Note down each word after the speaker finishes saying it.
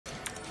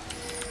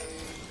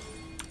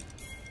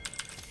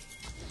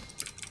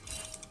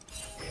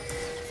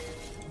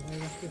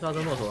自杀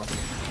真骆驼。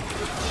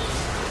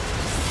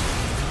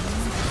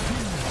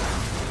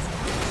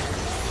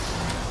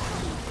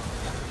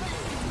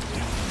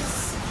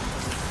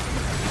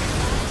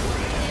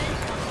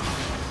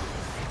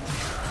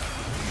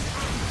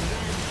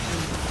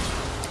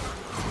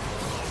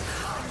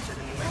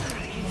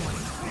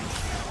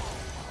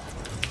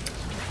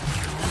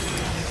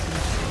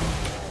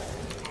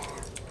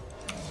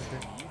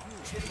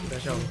在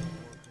上。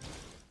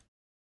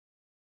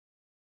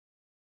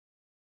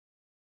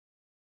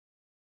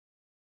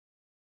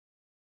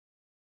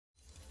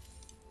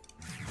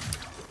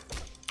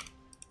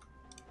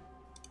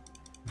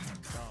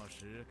 到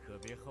时可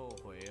别后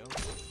悔哦。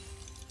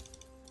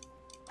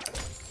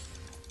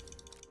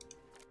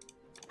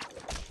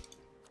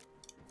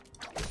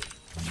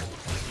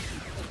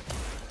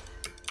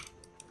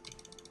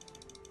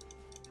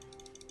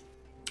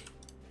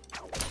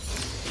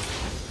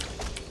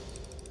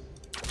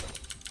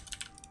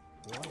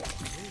我有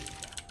这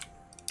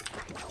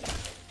个，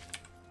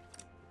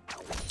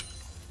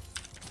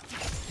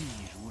地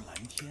如蓝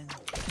天。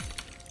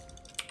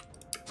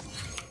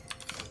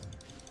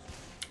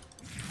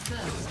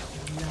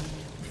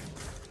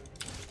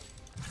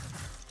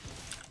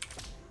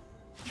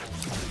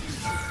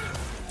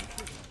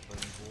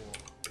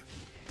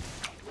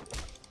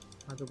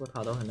 他这波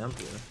塔刀很难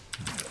补的，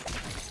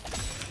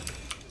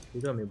一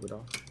个没补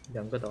到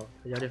，2个刀，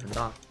他压力很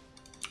大。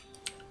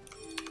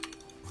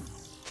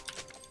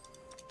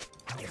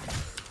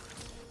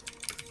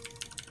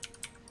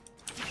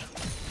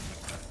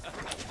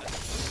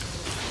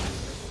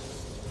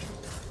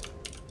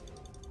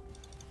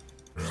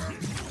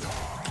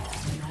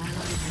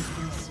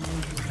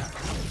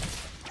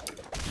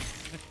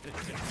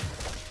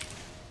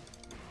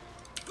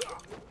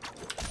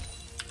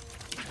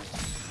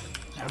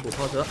想补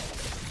炮车，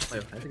哎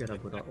呦，还是给他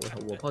补到！我操，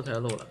我炮车还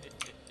漏了，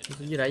就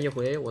是一来一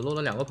回，我漏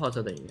了2个炮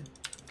车等于。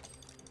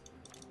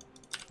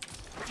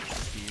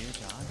别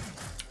眨眼！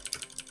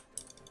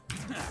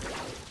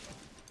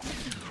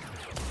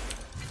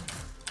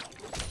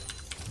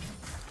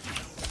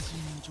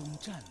心中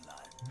湛蓝，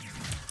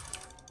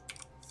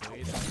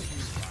随他去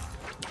吧。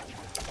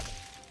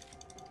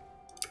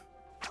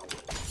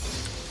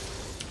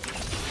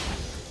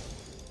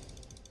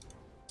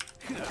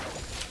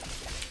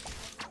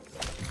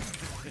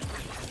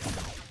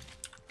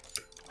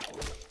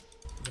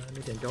 没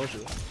点胶质，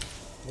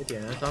没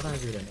点沙滩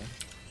是有点难。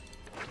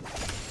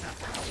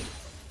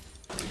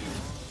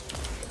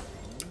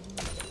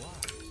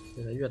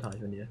现在越塔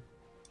兄弟，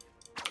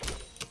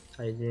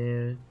他已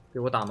经被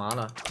我打麻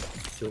了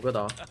，9个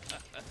刀。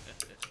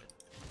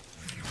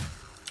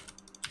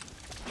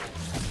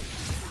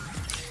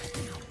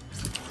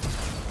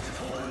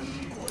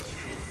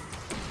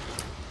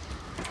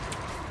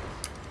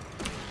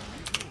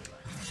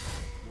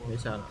没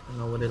闪了，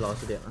那我得老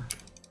实点了。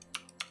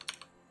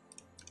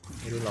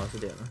 我得老实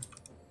点了，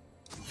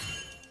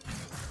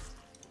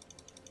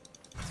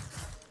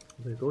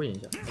我可以勾引一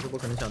下。他这波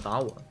可能想打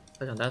我，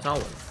他想单杀我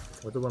呢。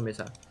我这波没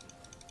闪，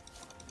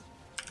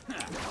补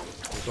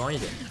装一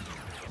点。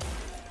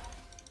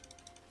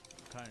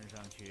看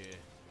上去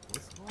不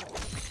错。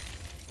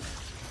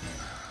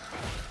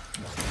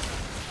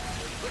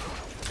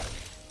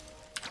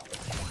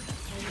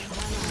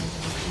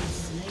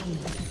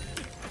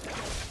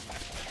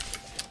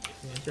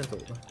先走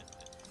吧。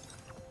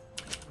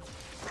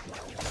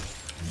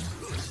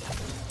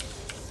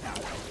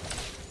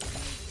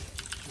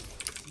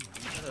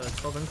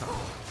 高分卡，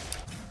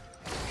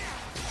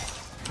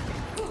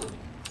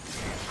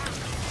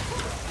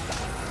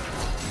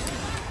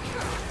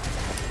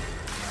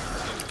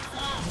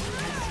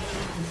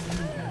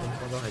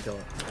双招还交了，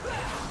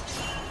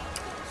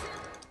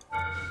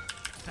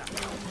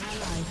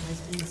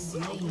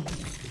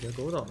直接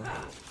勾到了。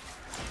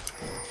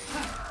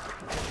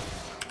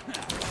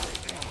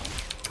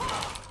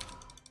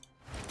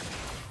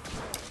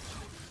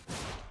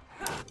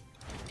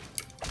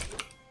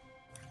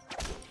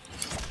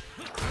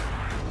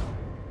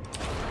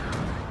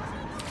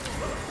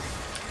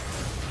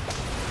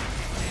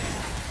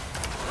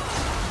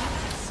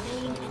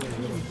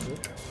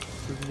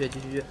继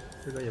续越，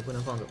这个也不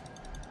能放走。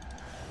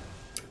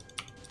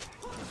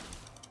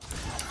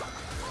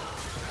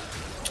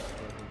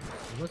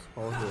什么操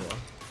作啊？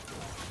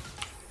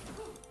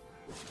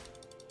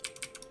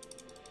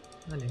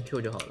那连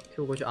Q 就好了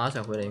 ，Q 过去 R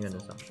闪回来应该能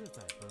上。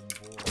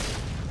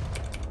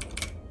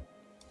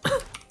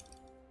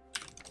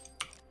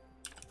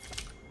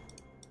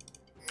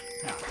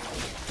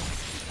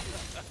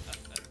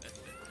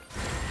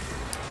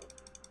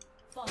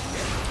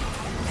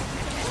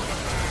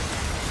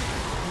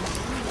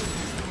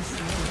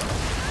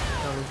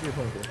巨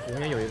痛苦，永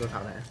远有一个卡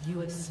牌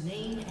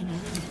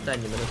在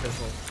你们的身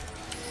后。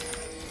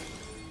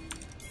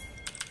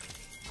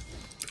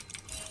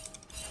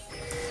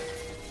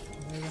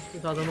自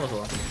杀真骆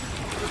驼。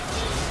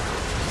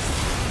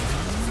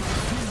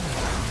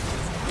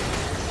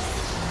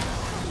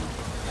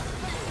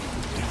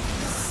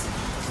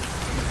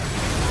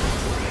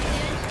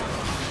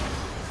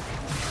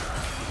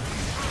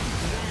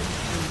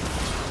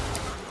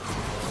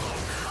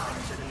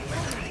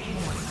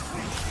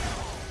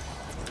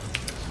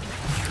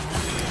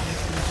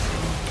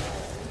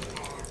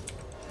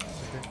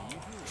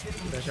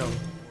在上。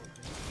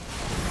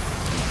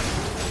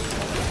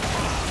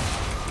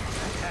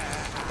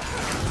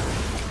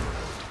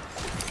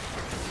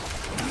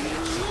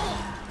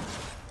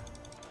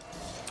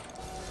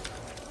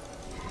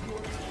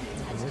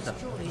没闪，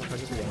他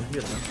就是阳具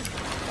了。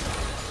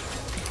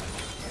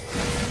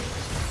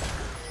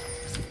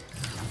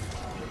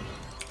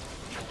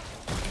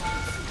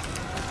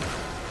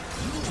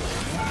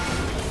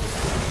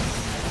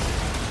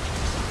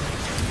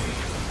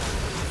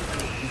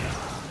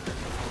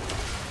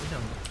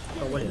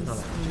到我脸上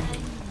来，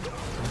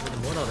是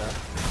摸到的。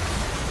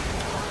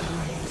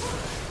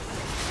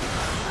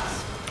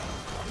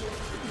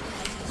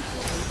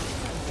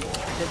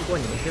贴不过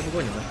你们，贴不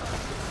过你们。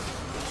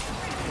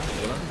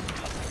死了。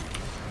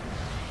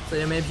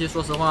这 MAP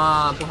说实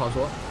话不好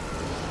说。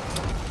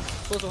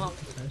说实话，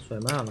甩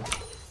慢了。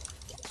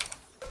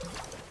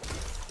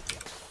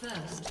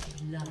First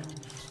blood.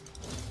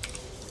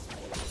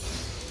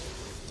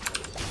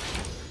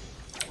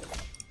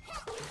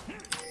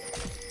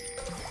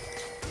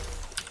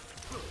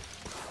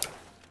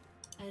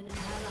 An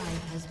ally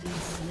has been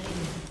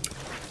slain.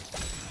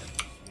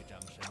 虚张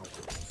声势。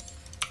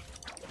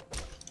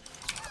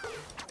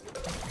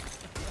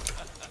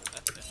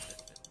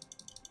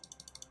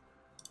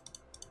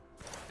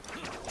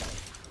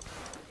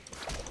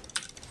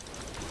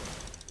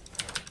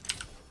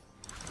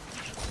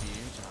别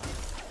张。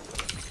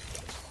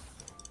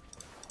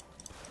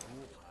出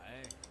牌。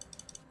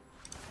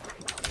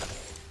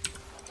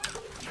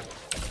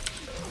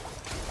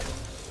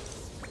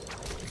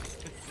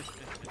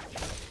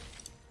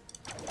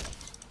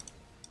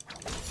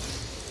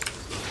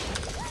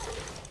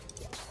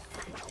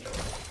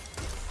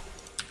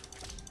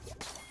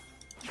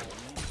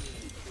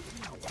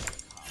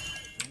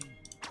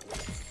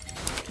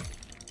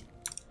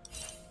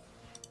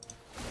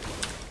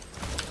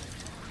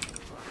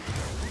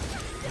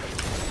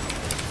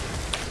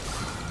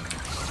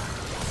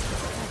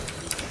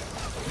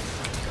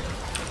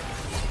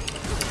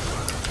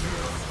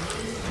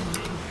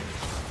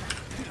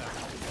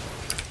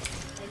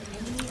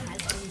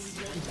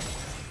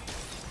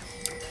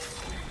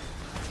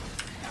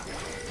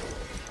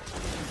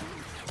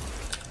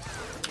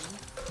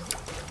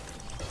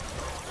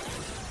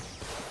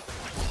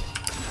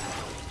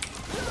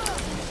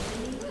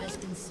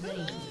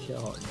漂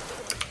亮。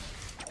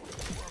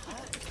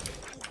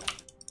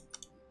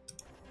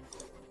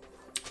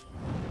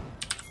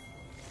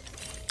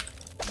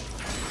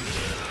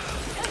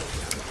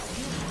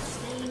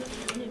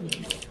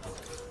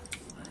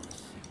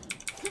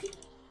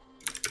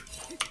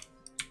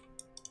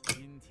今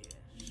天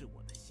是我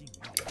的幸运。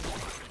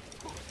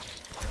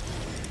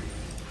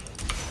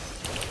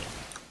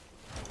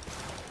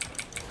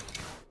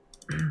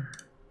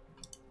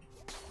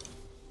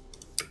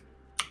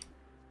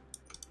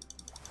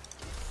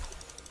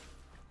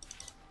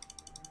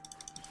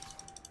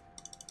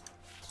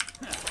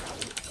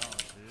到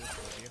时可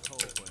别后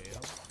悔哦。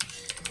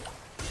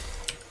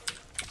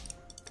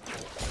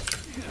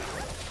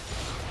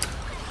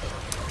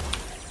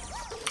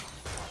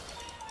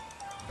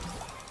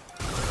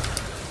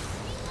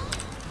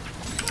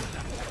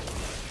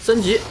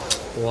升级，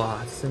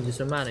哇，升级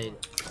升慢了一点。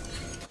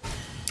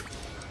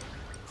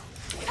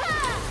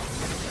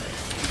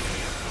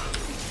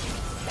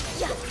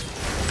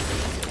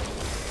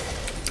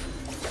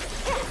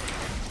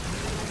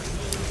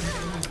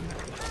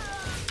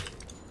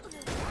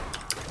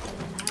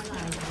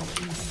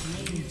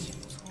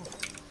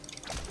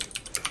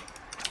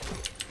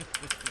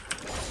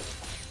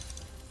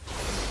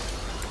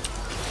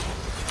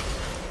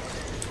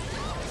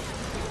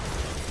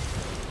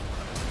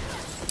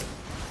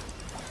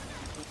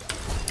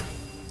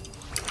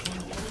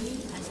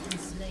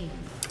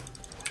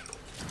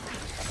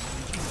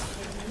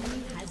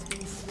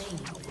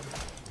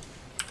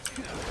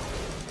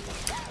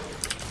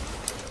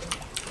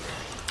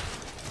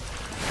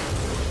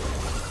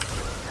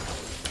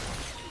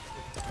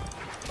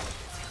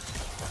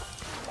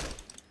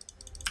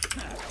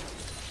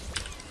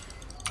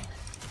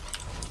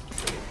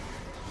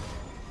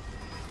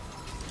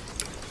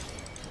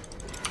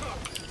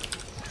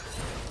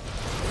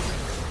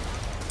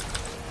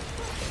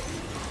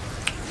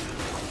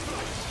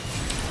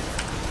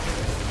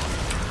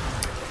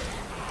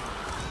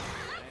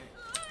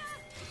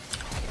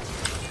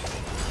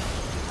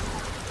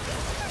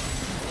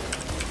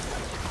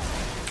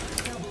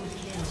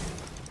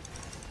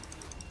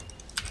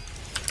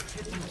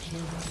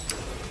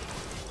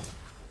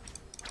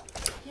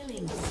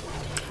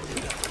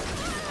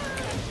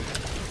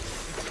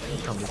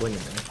看不过你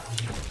们，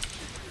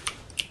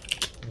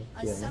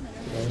点了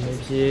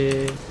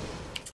，MVP。